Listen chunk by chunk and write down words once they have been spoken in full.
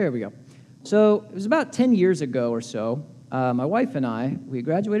There we go. So it was about 10 years ago or so. My wife and I, we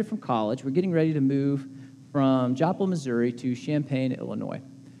graduated from college. We're getting ready to move from Joplin, Missouri to Champaign, Illinois.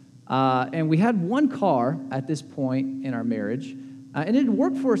 And we had one car at this point in our marriage, and it had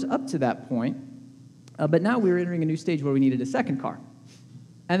worked for us up to that point. But now we were entering a new stage where we needed a second car.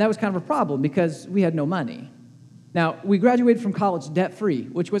 And that was kind of a problem because we had no money. Now, we graduated from college debt-free,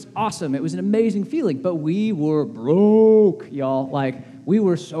 which was awesome. It was an amazing feeling, but we were broke, y'all. We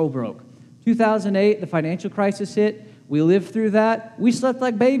were so broke. 2008, the financial crisis hit. We lived through that. We slept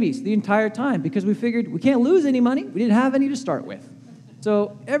like babies the entire time because we figured we can't lose any money. We didn't have any to start with.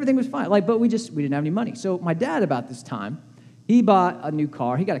 So everything was fine. But we didn't have any money. So my dad, about this time, he bought a new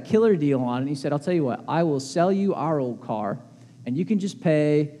car. He got a killer deal on it. And he said, I'll tell you what, I will sell you our old car, and you can just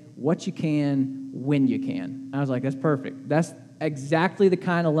pay what you can when you can. And I was like, that's perfect. That's exactly the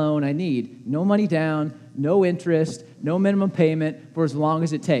kind of loan I need. No money down, no interest, no minimum payment for as long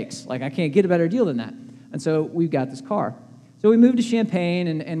as it takes. I can't get a better deal than that. And so we got this car. So we moved to Champaign,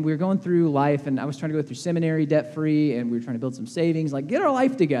 and we were going through life, and I was trying to go through seminary debt-free, and we were trying to build some savings, get our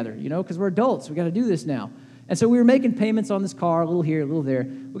life together, because we're adults. We got to do this now. And so we were making payments on this car, a little here, a little there.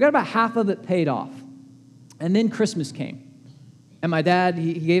 We got about half of it paid off. And then Christmas came. And my dad,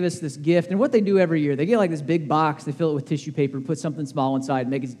 he gave us this gift. And what they do every year, they get this big box, they fill it with tissue paper, put something small inside,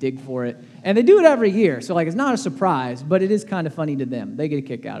 make us dig for it. And they do it every year. So it's not a surprise, but it is kind of funny to them. They get a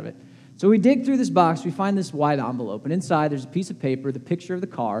kick out of it. So we dig through this box, we find this white envelope. And inside there's a piece of paper, the picture of the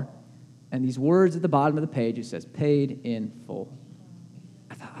car, and these words at the bottom of the page. It says, paid in full.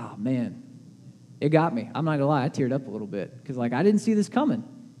 I thought, oh man, it got me. I'm not gonna lie, I teared up a little bit because I didn't see this coming.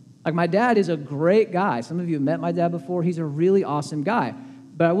 My dad is a great guy. Some of you have met my dad before. He's a really awesome guy.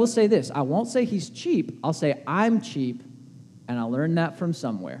 But I will say this. I won't say he's cheap. I'll say I'm cheap, and I learned that from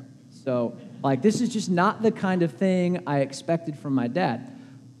somewhere. So, this is just not the kind of thing I expected from my dad.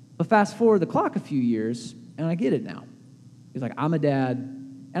 But fast forward the clock a few years, and I get it now. He's like, I'm a dad.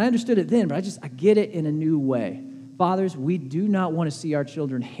 And I understood it then, but I get it in a new way. Fathers, we do not want to see our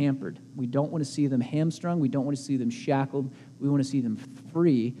children hampered. We don't want to see them hamstrung. We don't want to see them shackled. We want to see them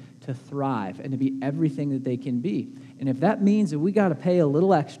free to thrive and to be everything that they can be. And if that means that we got to pay a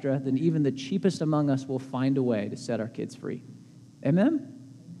little extra, then even the cheapest among us will find a way to set our kids free. Amen?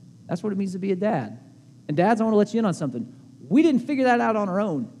 That's what it means to be a dad. And dads, I want to let you in on something. We didn't figure that out on our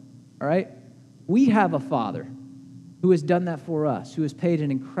own, all right? We have a father who has done that for us, who has paid an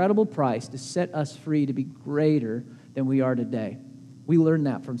incredible price to set us free to be greater than we are today. We learned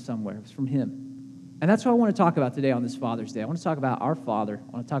that from somewhere. It was from him. And that's what I want to talk about today on this Father's Day. I want to talk about our Father.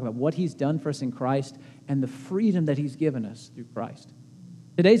 I want to talk about what he's done for us in Christ and the freedom that he's given us through Christ.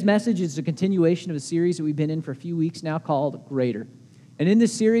 Today's message is a continuation of a series that we've been in for a few weeks now called Greater. And in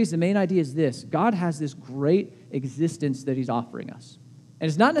this series, the main idea is this. God has this great existence that he's offering us. And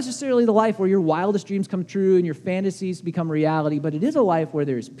it's not necessarily the life where your wildest dreams come true and your fantasies become reality, but it is a life where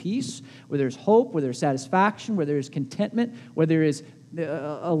there is peace, where there's hope, where there's satisfaction, where there is contentment, where there is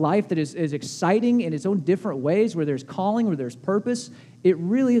a life that is exciting in its own different ways, where there's calling, where there's purpose. It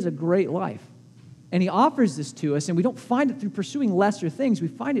really is a great life. And he offers this to us, and we don't find it through pursuing lesser things. We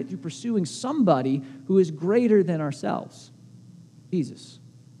find it through pursuing somebody who is greater than ourselves, Jesus.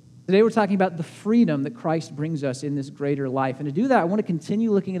 Today we're talking about the freedom that Christ brings us in this greater life. And to do that, I want to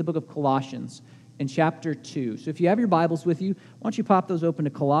continue looking at the book of Colossians in chapter 2. So if you have your Bibles with you, why don't you pop those open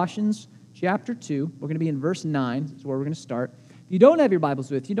to Colossians chapter 2. We're going to be in verse 9. That's where we're going to start. If you don't have your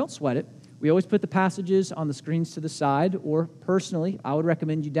Bibles with you, don't sweat it. We always put the passages on the screens to the side, or personally, I would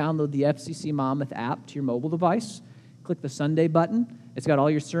recommend you download the FCC Monmouth app to your mobile device. Click the Sunday button. It's got all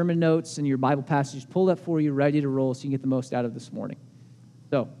your sermon notes and your Bible passages pulled up for you, ready to roll so you can get the most out of this morning.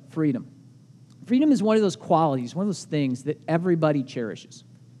 So, freedom. Freedom is one of those qualities, one of those things that everybody cherishes.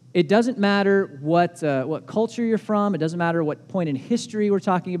 It doesn't matter what culture you're from. It doesn't matter what point in history we're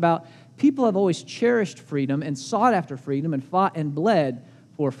talking about. People have always cherished freedom and sought after freedom and fought and bled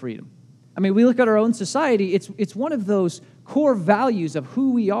for freedom. I mean, we look at our own society. It's one of those core values of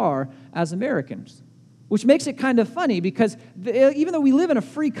who we are as Americans, which makes it kind of funny because even though we live in a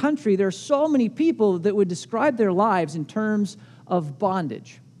free country, there are so many people that would describe their lives in terms of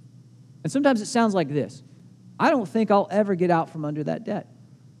bondage. And sometimes it sounds like this. I don't think I'll ever get out from under that debt.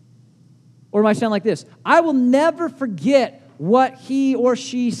 Or it might sound like this. I will never forget what he or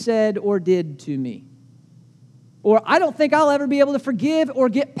she said or did to me. Or I don't think I'll ever be able to forgive or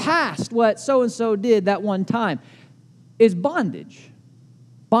get past what so-and-so did that one time. Is bondage.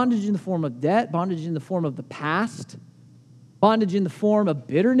 Bondage in the form of debt, bondage in the form of the past, bondage in the form of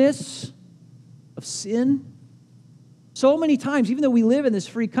bitterness, of sin. So many times, even though we live in this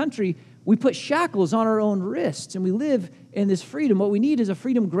free country, We put shackles on our own wrists, and we live in this freedom. What we need is a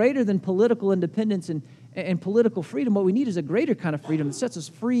freedom greater than political independence and political freedom. What we need is a greater kind of freedom that sets us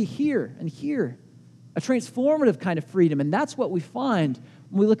free here and here, a transformative kind of freedom. And that's what we find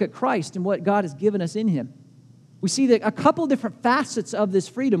when we look at Christ and what God has given us in him. We see that a couple different facets of this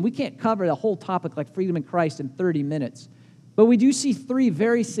freedom. We can't cover the whole topic like freedom in Christ in 30 minutes. But we do see three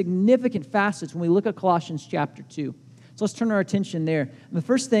very significant facets when we look at Colossians chapter 2. So let's turn our attention there. And the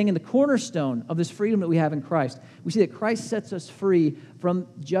first thing, and the cornerstone of this freedom that we have in Christ, we see that Christ sets us free from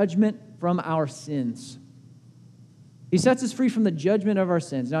judgment from our sins. He sets us free from the judgment of our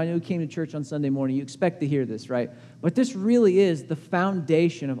sins. Now, I know you came to church on Sunday morning. You expect to hear this, right? But this really is the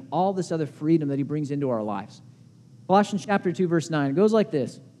foundation of all this other freedom that he brings into our lives. Colossians chapter 2, verse 9, it goes like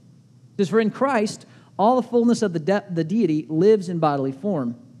this. It says, "For in Christ, all the fullness of the deity lives in bodily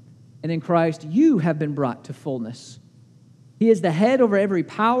form, and in Christ you have been brought to fullness. He is the head over every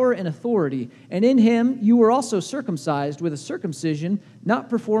power and authority, and in him you were also circumcised with a circumcision not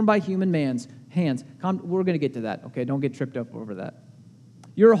performed by human hands." We're going to get to that, okay? Don't get tripped up over that.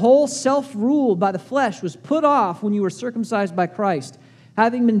 "Your whole self-rule by the flesh was put off when you were circumcised by Christ,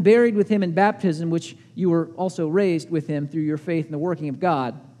 having been buried with him in baptism, which you were also raised with him through your faith in the working of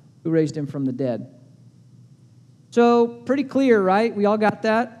God, who raised him from the dead." So, pretty clear, right? We all got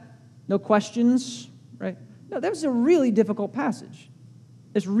that? No questions, right? No, that was a really difficult passage.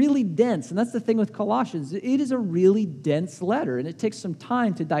 It's really dense, and that's the thing with Colossians. It is a really dense letter, and it takes some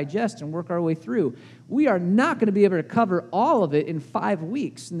time to digest and work our way through. We are not going to be able to cover all of it in 5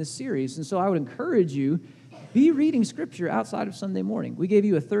 weeks in this series, and so I would encourage you, be reading Scripture outside of Sunday morning. We gave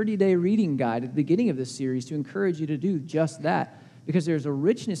you a 30-day reading guide at the beginning of this series to encourage you to do just that, because there's a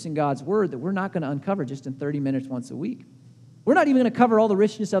richness in God's Word that we're not going to uncover just in 30 minutes once a week. We're not even going to cover all the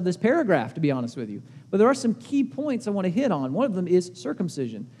richness of this paragraph, to be honest with you. But there are some key points I want to hit on. One of them is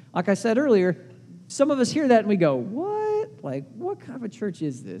circumcision. Like I said earlier, some of us hear that and we go, what? Like, what kind of a church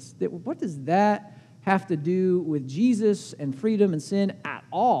is this? What does that have to do with Jesus and freedom and sin at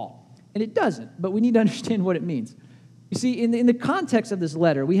all? And it doesn't, but we need to understand what it means. You see, in the context of this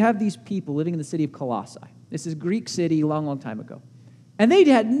letter, we have these people living in the city of Colossae. This is a Greek city a long, long time ago. And they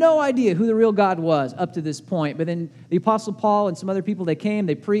had no idea who the real God was up to this point. But then the Apostle Paul and some other people, they came,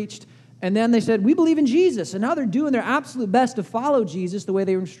 they preached, and then they said, we believe in Jesus. And now they're doing their absolute best to follow Jesus the way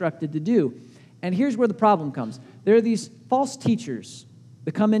they were instructed to do. And here's where the problem comes. There are these false teachers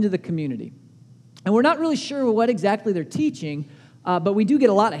that come into the community. And we're not really sure what exactly they're teaching, but we do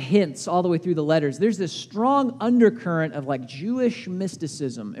get a lot of hints all the way through the letters. There's this strong undercurrent of like Jewish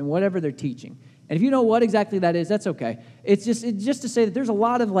mysticism in whatever they're teaching. And if you know what exactly that is, that's okay. It's just to say that there's a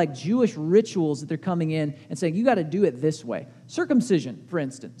lot of like Jewish rituals that they're coming in and saying, you got to do it this way. Circumcision, for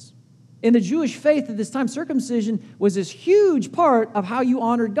instance. In the Jewish faith at this time, circumcision was this huge part of how you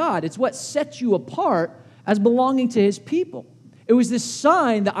honored God. It's what sets you apart as belonging to his people. It was this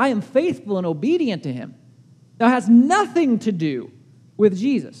sign that I am faithful and obedient to him. Now, it has nothing to do with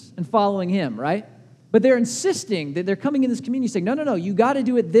Jesus and following him, right? But they're insisting that they're coming in this community saying, no, you got to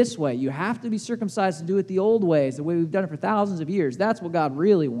do it this way. You have to be circumcised and do it the old ways, the way we've done it for thousands of years. That's what God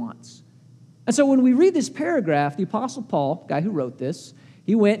really wants. And so when we read this paragraph, the Apostle Paul, the guy who wrote this,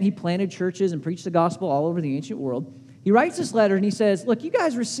 he went and he planted churches and preached the gospel all over the ancient world. He writes this letter and he says, look, you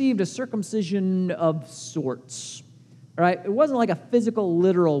guys received a circumcision of sorts, all right? It wasn't like a physical,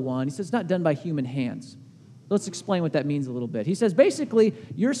 literal one. He says it's not done by human hands. Let's explain what that means a little bit. He says, basically,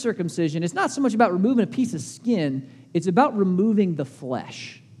 your circumcision is not so much about removing a piece of skin, it's about removing the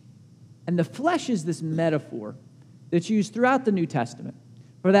flesh. And the flesh is this metaphor that's used throughout the New Testament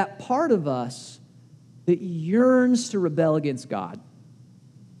for that part of us that yearns to rebel against God.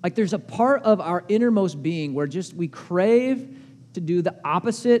 Like there's a part of our innermost being where just we crave to do the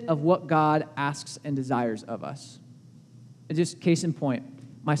opposite of what God asks and desires of us. And just case in point,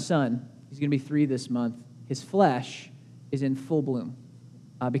 my son, he's going to be 3 this month. His flesh is in full bloom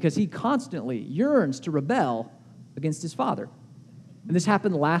because he constantly yearns to rebel against his father. And this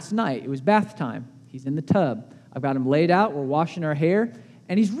happened last night. It was bath time. He's in the tub. I've got him laid out. We're washing our hair.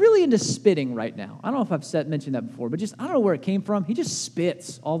 And he's really into spitting right now. I don't know if I've mentioned that before, but just I don't know where it came from. He just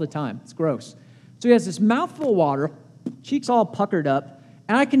spits all the time. It's gross. So he has this mouthful of water, cheeks all puckered up,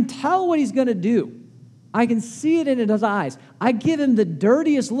 and I can tell what he's going to do. I can see it in his eyes. I give him the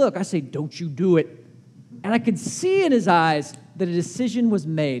dirtiest look. I say, don't you do it. And I could see in his eyes that a decision was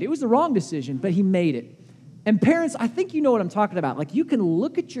made. It was the wrong decision, but he made it. And parents, I think you know what I'm talking about. Like you can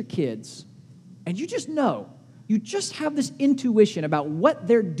look at your kids and you just know. You just have this intuition about what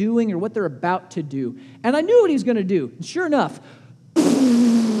they're doing or what they're about to do. And I knew what he was going to do. And sure enough,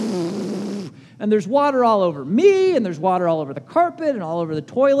 and there's water all over me, and there's water all over the carpet and all over the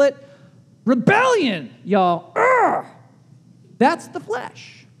toilet. Rebellion, y'all. Ugh! That's the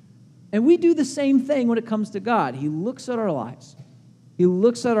flesh. And we do the same thing when it comes to God. He looks at our lives. He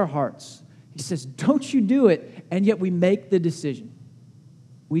looks at our hearts. He says, don't you do it, and yet we make the decision.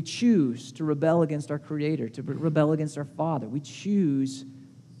 We choose to rebel against our Creator, to rebel against our Father. We choose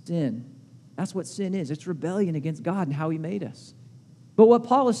sin. That's what sin is. It's rebellion against God and how He made us. But what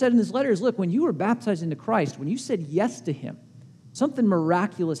Paul has said in this letter is, look, when you were baptized into Christ, when you said yes to Him, something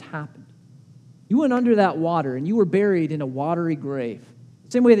miraculous happened. You went under that water, and you were buried in a watery grave,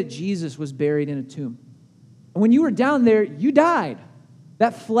 the same way that Jesus was buried in a tomb. And when you were down there, you died.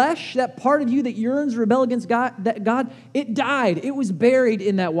 That flesh, that part of you that yearns to rebel against God, it died. It was buried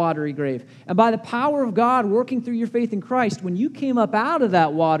in that watery grave. And by the power of God working through your faith in Christ, when you came up out of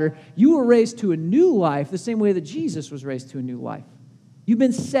that water, you were raised to a new life the same way that Jesus was raised to a new life. You've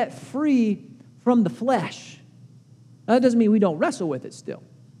been set free from the flesh. Now, that doesn't mean we don't wrestle with it still.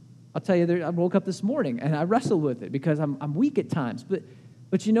 I'll tell you, I woke up this morning and I wrestled with it because I'm weak at times.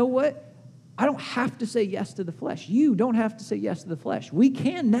 But you know what? I don't have to say yes to the flesh. You don't have to say yes to the flesh. We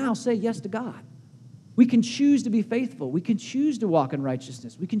can now say yes to God. We can choose to be faithful. We can choose to walk in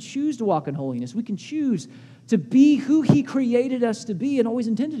righteousness. We can choose to walk in holiness. We can choose to be who He created us to be and always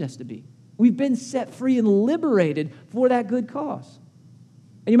intended us to be. We've been set free and liberated for that good cause.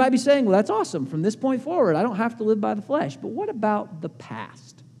 And you might be saying, well, that's awesome. From this point forward, I don't have to live by the flesh. But what about the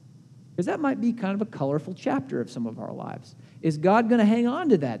past? Because that might be kind of a colorful chapter of some of our lives. Is God going to hang on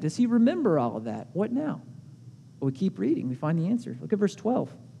to that? Does He remember all of that? What now? Well, we keep reading. We find the answer. Look at verse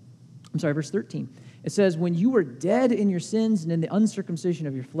 13. It says, when you were dead in your sins and in the uncircumcision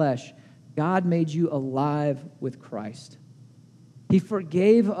of your flesh, God made you alive with Christ. He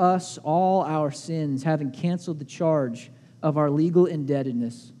forgave us all our sins, having canceled the charge of our legal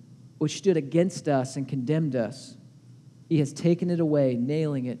indebtedness, which stood against us and condemned us. He has taken it away,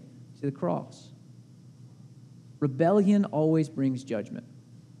 nailing it to the cross. Rebellion always brings judgment.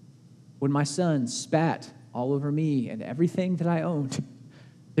 When my son spat all over me and everything that I owned,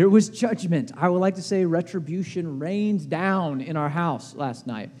 there was judgment. I would like to say retribution rained down in our house last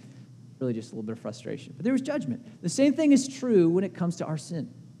night. Really just a little bit of frustration. But there was judgment. The same thing is true when it comes to our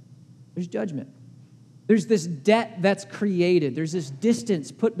sin. There's judgment. There's this debt that's created. There's this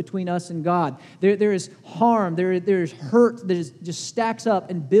distance put between us and God. There is harm. There's hurt that just stacks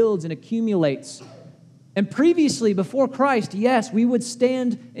up and builds and accumulates. And previously, before Christ, yes, we would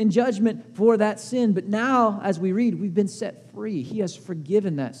stand in judgment for that sin. But now, as we read, we've been set free. He has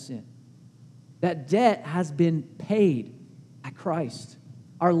forgiven that sin. That debt has been paid by Christ.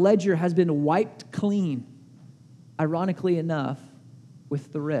 Our ledger has been wiped clean. Ironically enough,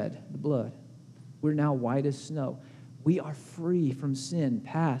 with the red, the blood. We're now white as snow. We are free from sin,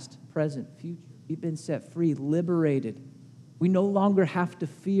 past, present, future. We've been set free, liberated. We no longer have to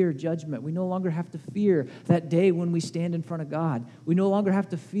fear judgment. We no longer have to fear that day when we stand in front of God. We no longer have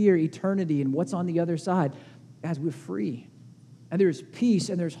to fear eternity and what's on the other side. Guys, we're free. And there's peace,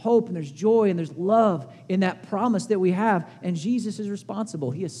 and there's hope, and there's joy, and there's love in that promise that we have. And Jesus is responsible.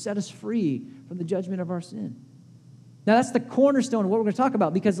 He has set us free from the judgment of our sin. Now, that's the cornerstone of what we're going to talk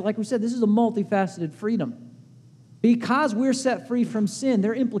about because, like we said, this is a multifaceted freedom. Because we're set free from sin,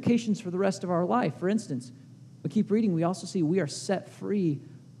 there are implications for the rest of our life. For instance, we keep reading, we also see we are set free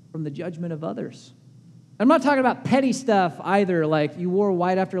from the judgment of others. I'm not talking about petty stuff either, like you wore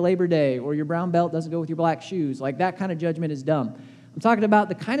white after Labor Day or your brown belt doesn't go with your black shoes. Like that kind of judgment is dumb. I'm talking about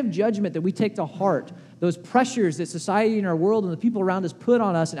the kind of judgment that we take to heart, those pressures that society and our world and the people around us put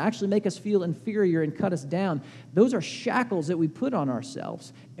on us and actually make us feel inferior and cut us down. Those are shackles that we put on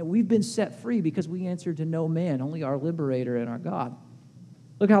ourselves. And we've been set free because we answer to no man, only our liberator and our God.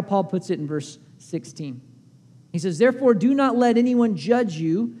 Look how Paul puts it in verse 16. He says, therefore, do not let anyone judge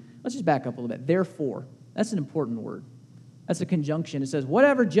you. Let's just back up a little bit. Therefore, that's an important word. That's a conjunction. It says,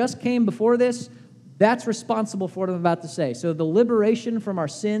 whatever just came before this, that's responsible for what I'm about to say. So the liberation from our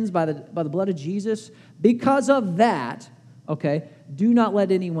sins by the blood of Jesus, because of that, okay, do not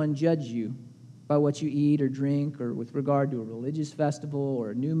let anyone judge you by what you eat or drink or with regard to a religious festival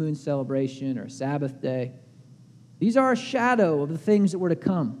or a new moon celebration or a Sabbath day. These are a shadow of the things that were to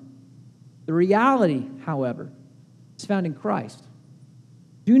come. The reality, however, is found in Christ.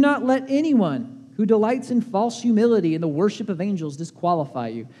 Do not let anyone who delights in false humility and the worship of angels disqualify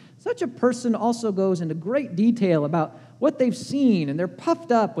you. Such a person also goes into great detail about what they've seen, and they're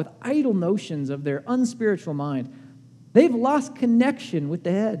puffed up with idle notions of their unspiritual mind. They've lost connection with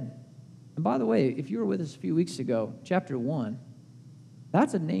the head. And by the way, if you were with us a few weeks ago, chapter 1,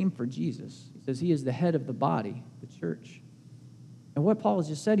 that's a name for Jesus. He says he is the head of the body, the church. And what Paul has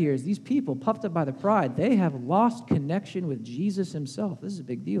just said here is these people, puffed up by the pride, they have lost connection with Jesus himself. This is a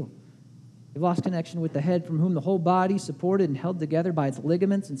big deal. They've lost connection with the head, from whom the whole body, supported and held together by its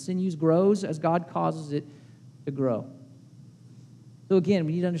ligaments and sinews, grows as God causes it to grow. So again,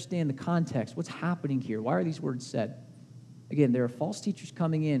 we need to understand the context. What's happening here? Why are these words said? Again, there are false teachers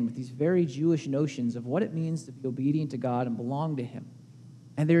coming in with these very Jewish notions of what it means to be obedient to God and belong to Him.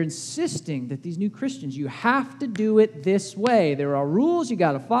 And they're insisting that these new Christians, you have to do it this way. There are rules you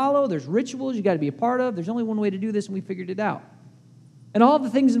got to follow. There's rituals you got to be a part of. There's only one way to do this, and we figured it out. And all the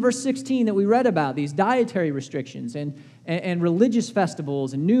things in verse 16 that we read about, these dietary restrictions and religious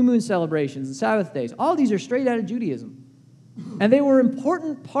festivals and new moon celebrations and Sabbath days, all these are straight out of Judaism. And they were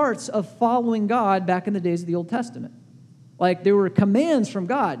important parts of following God back in the days of the Old Testament. Like there were commands from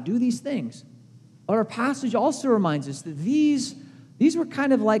God, do these things. But our passage also reminds us that these were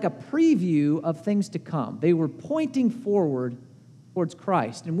kind of like a preview of things to come. They were pointing forward towards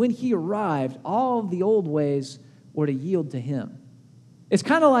Christ. And when He arrived, all of the old ways were to yield to Him. It's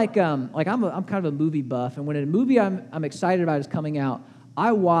kind of like I'm kind of a movie buff, and when a movie I'm excited about is coming out,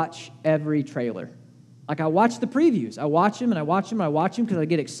 I watch every trailer. Like I watch the previews. I watch them and I watch them and I watch them because I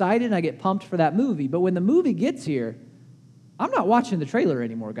get excited and I get pumped for that movie. But when the movie gets here, I'm not watching the trailer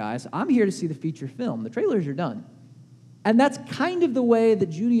anymore, guys. I'm here to see the feature film. The trailers are done. And that's kind of the way that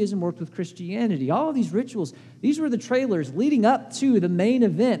Judaism worked with Christianity. All of these rituals, these were the trailers leading up to the main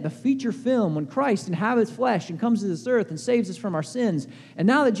event, the feature film, when Christ inhabits flesh and comes to this earth and saves us from our sins. And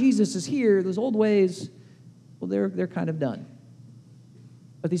now that Jesus is here, those old ways, well, they're kind of done.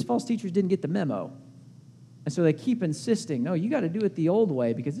 But these false teachers didn't get the memo. And so they keep insisting, no, you got to do it the old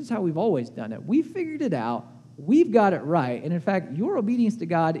way because this is how we've always done it. We figured it out. We've got it right. And in fact, your obedience to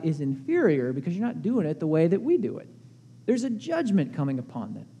God is inferior because you're not doing it the way that we do it. There's a judgment coming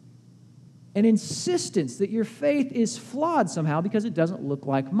upon them. An insistence that your faith is flawed somehow because it doesn't look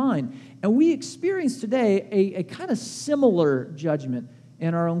like mine. And we experience today a kind of similar judgment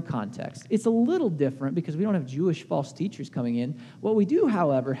in our own context. It's a little different because we don't have Jewish false teachers coming in. What we do,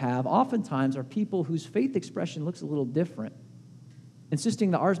 however, have oftentimes are people whose faith expression looks a little different,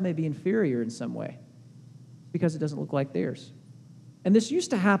 insisting that ours may be inferior in some way because it doesn't look like theirs. And this used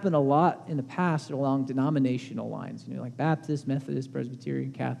to happen a lot in the past along denominational lines, like Baptist, Methodist,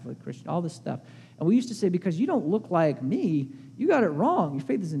 Presbyterian, Catholic, Christian, all this stuff. And we used to say, because you don't look like me, you got it wrong. Your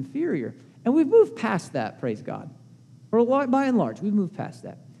faith is inferior. And we've moved past that, praise God. By and large, we've moved past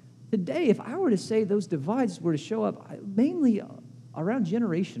that. Today, if I were to say those divides were to show up mainly around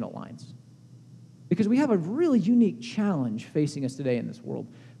generational lines, because we have a really unique challenge facing us today in this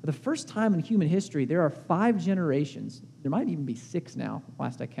world. For the first time in human history, there are 5 generations. There might even be 6 now,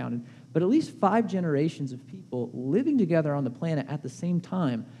 last I counted, but at least 5 generations of people living together on the planet at the same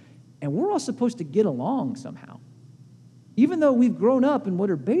time, and we're all supposed to get along somehow, even though we've grown up in what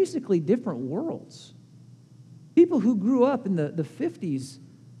are basically different worlds. People who grew up in the 50s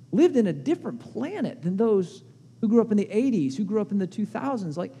lived in a different planet than those who grew up in the 80s, who grew up in the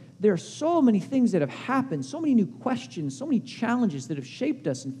 2000s. Like, there are so many things that have happened, so many new questions, so many challenges that have shaped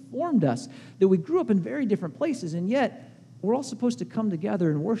us and formed us, that we grew up in very different places, and yet we're all supposed to come together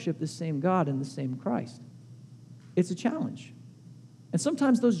and worship the same God and the same Christ. It's a challenge. And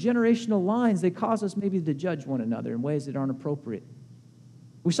sometimes those generational lines, they cause us maybe to judge one another in ways that aren't appropriate.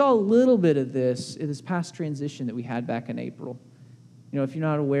 We saw a little bit of this in this past transition that we had back in April. If you're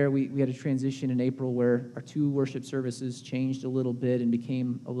not aware, we had a transition in April where our 2 worship services changed a little bit and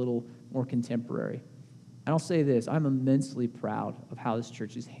became a little more contemporary. And I'll say this, I'm immensely proud of how this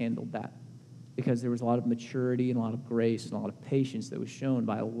church has handled that, because there was a lot of maturity and a lot of grace and a lot of patience that was shown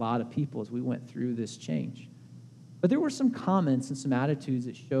by a lot of people as we went through this change. But there were some comments and some attitudes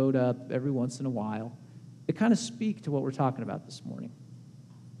that showed up every once in a while that kind of speak to what we're talking about this morning.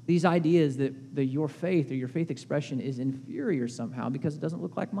 These ideas that your faith or your faith expression is inferior somehow because it doesn't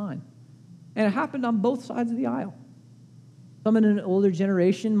look like mine. And it happened on both sides of the aisle. Some in an older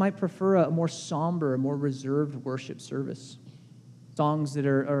generation might prefer a more somber, a more reserved worship service. Songs that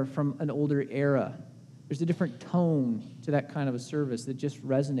are from an older era. There's a different tone to that kind of a service that just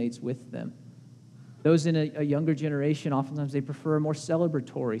resonates with them. Those in a younger generation, oftentimes they prefer a more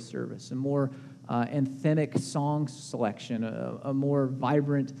celebratory service, a more anthemic song selection, a more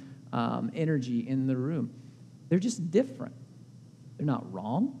vibrant energy in the room. They're just different. They're not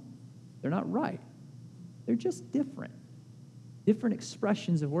wrong. They're not right. They're just different. Different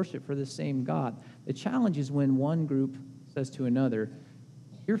expressions of worship for the same God. The challenge is when one group says to another,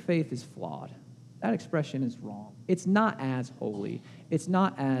 your faith is flawed. That expression is wrong. It's not as holy. It's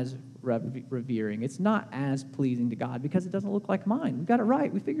not as revering. It's not as pleasing to God because it doesn't look like mine. We got it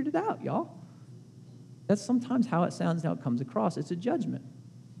right. We figured it out, y'all. That's sometimes how it sounds and how it comes across. It's a judgment.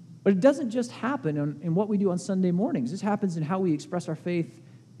 But it doesn't just happen in what we do on Sunday mornings. This happens in how we express our faith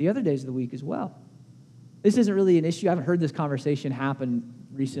the other days of the week as well. This isn't really an issue. I haven't heard this conversation happen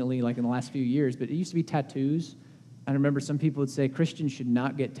recently, like in the last few years, but it used to be tattoos. I remember some people would say Christians should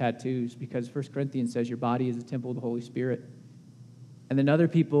not get tattoos because 1 Corinthians says your body is a temple of the Holy Spirit. And then other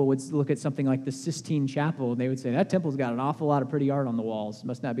people would look at something like the Sistine Chapel, and they would say, that temple's got an awful lot of pretty art on the walls. It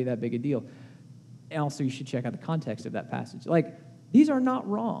must not be that big a deal. And also, you should check out the context of that passage. Like, these are not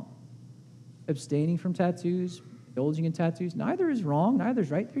wrong. Abstaining from tattoos, indulging in tattoos, neither is wrong, neither is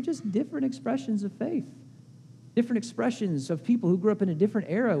right. They're just different expressions of faith. Different expressions of people who grew up in a different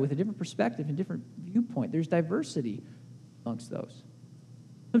era with a different perspective and different viewpoint. There's diversity amongst those.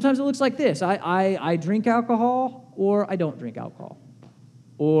 Sometimes it looks like this. I drink alcohol or I don't drink alcohol.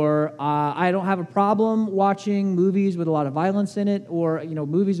 Or I don't have a problem watching movies with a lot of violence in it. Or,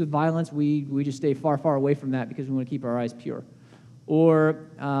 movies with violence, we just stay far, far away from that because we want to keep our eyes pure. Or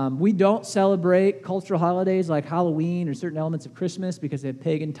we don't celebrate cultural holidays like Halloween or certain elements of Christmas because they have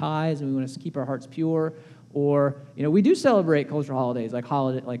pagan ties and we want to keep our hearts pure. Or, we do celebrate cultural holidays like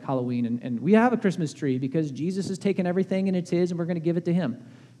Halloween, and we have a Christmas tree because Jesus has taken everything and it's his, and we're going to give it to him.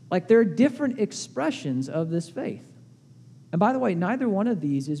 Like, there are different expressions of this faith. And by the way, neither one of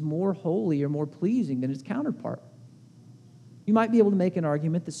these is more holy or more pleasing than its counterpart. You might be able to make an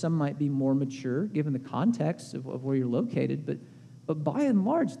argument that some might be more mature, given the context of where you're located, but by and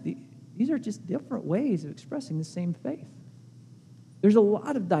large, these are just different ways of expressing the same faith. There's a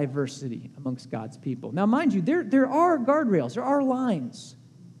lot of diversity amongst God's people. Now, mind you, there are guardrails, there are lines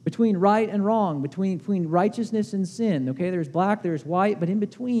between right and wrong, between righteousness and sin. Okay, there's black, there's white, but in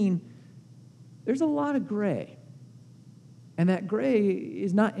between, there's a lot of gray. And that gray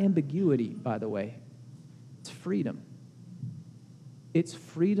is not ambiguity, by the way. It's freedom. It's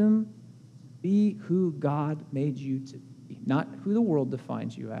freedom to be who God made you to be, not who the world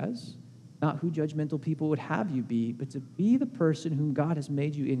defines you as, not who judgmental people would have you be, but to be the person whom God has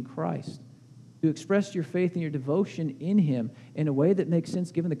made you in Christ, to express your faith and your devotion in him in a way that makes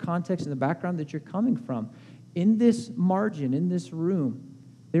sense given the context and the background that you're coming from. In this margin, in this room,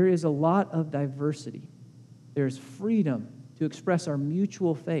 there is a lot of diversity. There's freedom to express our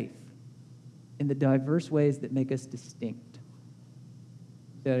mutual faith in the diverse ways that make us distinct.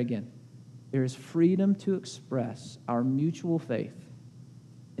 Say that again. There is freedom to express our mutual faith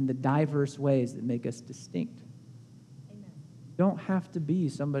in the diverse ways that make us distinct. Amen. You don't have to be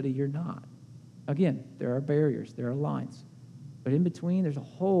somebody you're not. Again, there are barriers, there are lines. But in between, there's a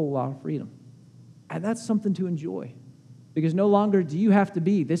whole lot of freedom. And that's something to enjoy. Because no longer do you have to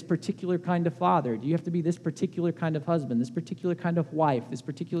be this particular kind of father. Do you have to be this particular kind of husband, this particular kind of wife, this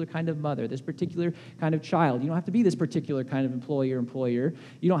particular kind of mother, this particular kind of child. You don't have to be this particular kind of employer.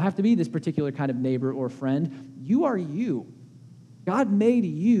 You don't have to be this particular kind of neighbor or friend. You are you. God made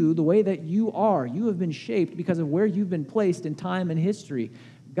you the way that you are. You have been shaped because of where you've been placed in time and history.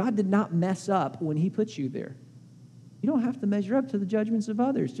 God did not mess up when he put you there. You don't have to measure up to the judgments of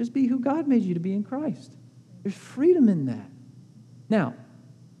others. Just be who God made you to be in Christ. There's freedom in that. Now,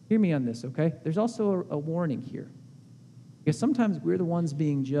 hear me on this, okay? There's also a warning here. Because sometimes we're the ones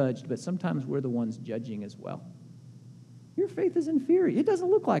being judged, but sometimes we're the ones judging as well. Your faith is inferior. It doesn't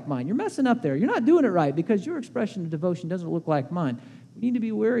look like mine. You're messing up there. You're not doing it right because your expression of devotion doesn't look like mine. We need to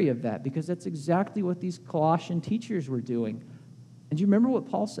be wary of that because that's exactly what these Colossian teachers were doing. And do you remember what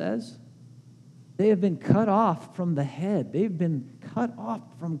Paul says? They have been cut off from the head. They've been cut off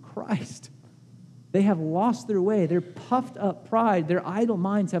from Christ. They have lost their way. Their puffed up pride, their idle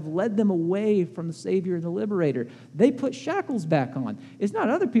minds have led them away from the Savior and the Liberator. They put shackles back on. It's not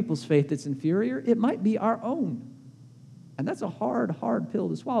other people's faith that's inferior. It might be our own. And that's a hard, hard pill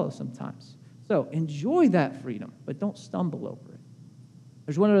to swallow sometimes. So enjoy that freedom, but don't stumble over it.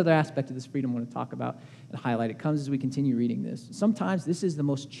 There's one other aspect of this freedom I want to talk about and highlight. It comes as we continue reading this. Sometimes this is the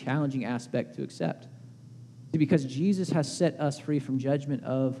most challenging aspect to accept. Because Jesus has set us free from judgment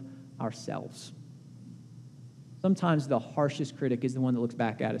of ourselves. Sometimes the harshest critic is the one that looks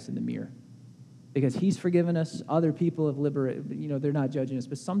back at us in the mirror. Because he's forgiven us, other people have liberated, they're not judging us.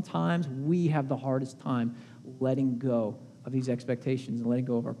 But sometimes we have the hardest time letting go of these expectations and letting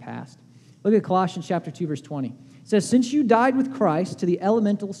go of our past. Look at Colossians chapter 2, verse 20. It says, since you died with Christ to the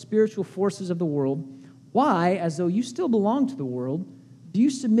elemental spiritual forces of the world, why, as though you still belong to the world, do you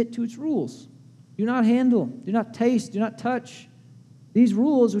submit to its rules? Do not handle, do not taste, do not touch. These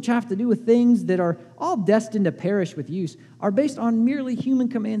rules, which have to do with things that are all destined to perish with use, are based on merely human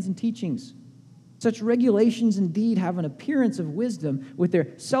commands and teachings. Such regulations indeed have an appearance of wisdom with their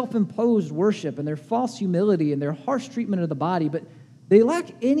self-imposed worship and their false humility and their harsh treatment of the body, but they lack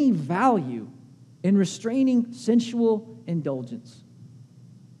any value in restraining sensual indulgence.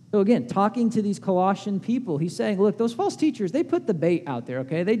 So again, talking to these Colossian people, he's saying, look, those false teachers, they put the bait out there,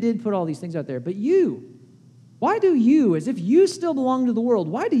 okay? They did put all these things out there. But you, why do you, as if you still belong to the world,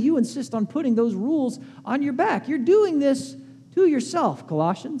 why do you insist on putting those rules on your back? You're doing this to yourself,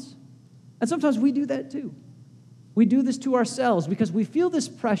 Colossians. And sometimes we do that too. We do this to ourselves because we feel this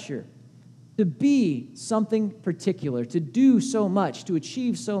pressure to be something particular, to do so much, to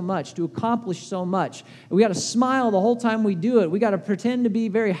achieve so much, to accomplish so much. And we got to smile the whole time we do it. We got to pretend to be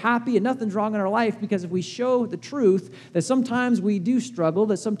very happy and nothing's wrong in our life, because if we show the truth that sometimes we do struggle,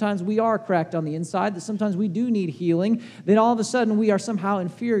 that sometimes we are cracked on the inside, that sometimes we do need healing, then all of a sudden we are somehow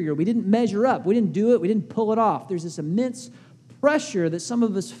inferior. We didn't measure up. We didn't do it. We didn't pull it off. There's this immense pressure that some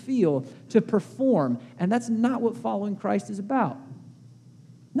of us feel to perform, and that's not what following Christ is about.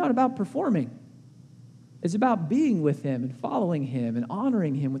 Not about performing. It's about being with him and following him and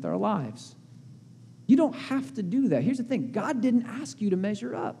honoring him with our lives. You don't have to do that. Here's the thing. God didn't ask you to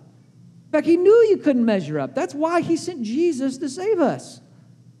measure up. In fact, he knew you couldn't measure up. That's why he sent Jesus to save us.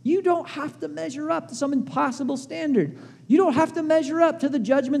 You don't have to measure up to some impossible standard. You don't have to measure up to the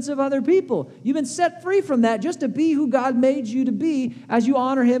judgments of other people. You've been set free from that just to be who God made you to be as you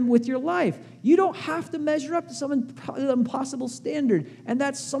honor him with your life. You don't have to measure up to some impossible standard. And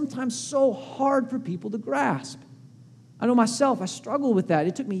that's sometimes so hard for people to grasp. I know myself, I struggle with that.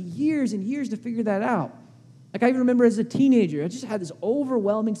 It took me years and years to figure that out. Like I even remember as a teenager, I just had this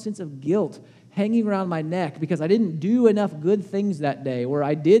overwhelming sense of guilt hanging around my neck because I didn't do enough good things that day, or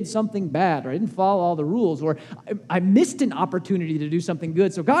I did something bad, or I didn't follow all the rules, or I missed an opportunity to do something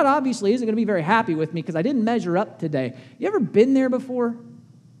good. So God obviously isn't going to be very happy with me because I didn't measure up today. You ever been there before?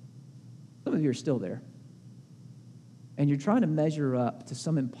 Some of you are still there. And you're trying to measure up to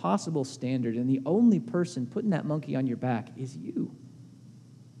some impossible standard, and the only person putting that monkey on your back is you.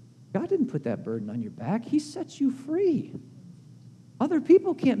 God didn't put that burden on your back. He sets you free. Other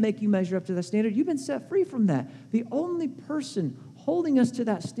people can't make you measure up to that standard. You've been set free from that. The only person holding us to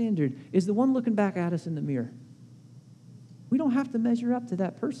that standard is the one looking back at us in the mirror. We don't have to measure up to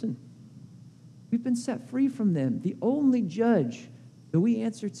that person. We've been set free from them. The only judge that we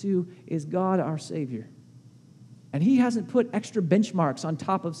answer to is God, our Savior. And he hasn't put extra benchmarks on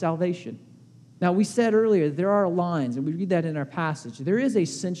top of salvation. Now, we said earlier, there are lines, and we read that in our passage. There is a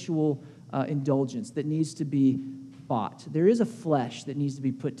sensual indulgence that needs to be fought. There is a flesh that needs to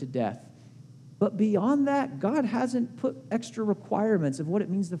be put to death. But beyond that, God hasn't put extra requirements of what it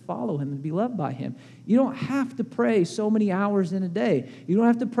means to follow him and be loved by him. You don't have to pray so many hours in a day. You don't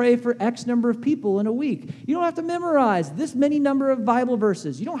have to pray for X number of people in a week. You don't have to memorize this many number of Bible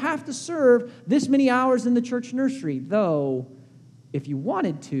verses. You don't have to serve this many hours in the church nursery, though if you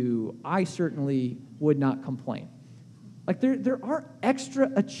wanted to, I certainly would not complain. Like there aren't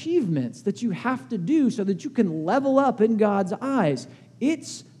extra achievements that you have to do so that you can level up in God's eyes.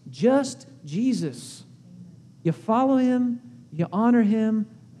 It's just Jesus. You follow him, you honor him,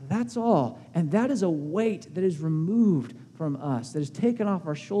 that's all. And that is a weight that is removed from us, that is taken off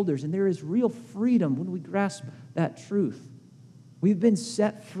our shoulders, and there is real freedom when we grasp that truth. We've been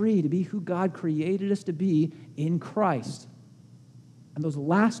set free to be who God created us to be in Christ. And those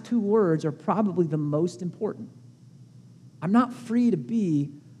last two words are probably the most important. I'm not free to be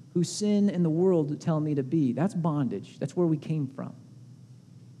who sin and the world would tell me to be. That's bondage. That's where we came from.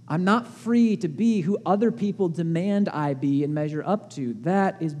 I'm not free to be who other people demand I be and measure up to.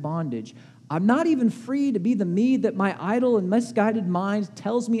 That is bondage. I'm not even free to be the me that my idle and misguided mind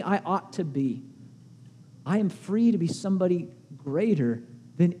tells me I ought to be. I am free to be somebody greater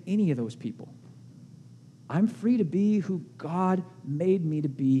than any of those people. I'm free to be who God made me to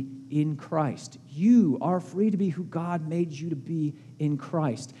be in Christ. You are free to be who God made you to be in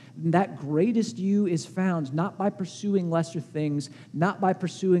Christ. And that greatest you is found not by pursuing lesser things, not by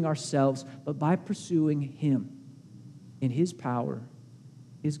pursuing ourselves, but by pursuing him in his power,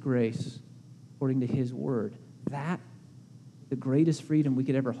 his grace, according to his word. That is the greatest freedom we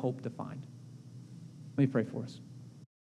could ever hope to find. Let me pray for us.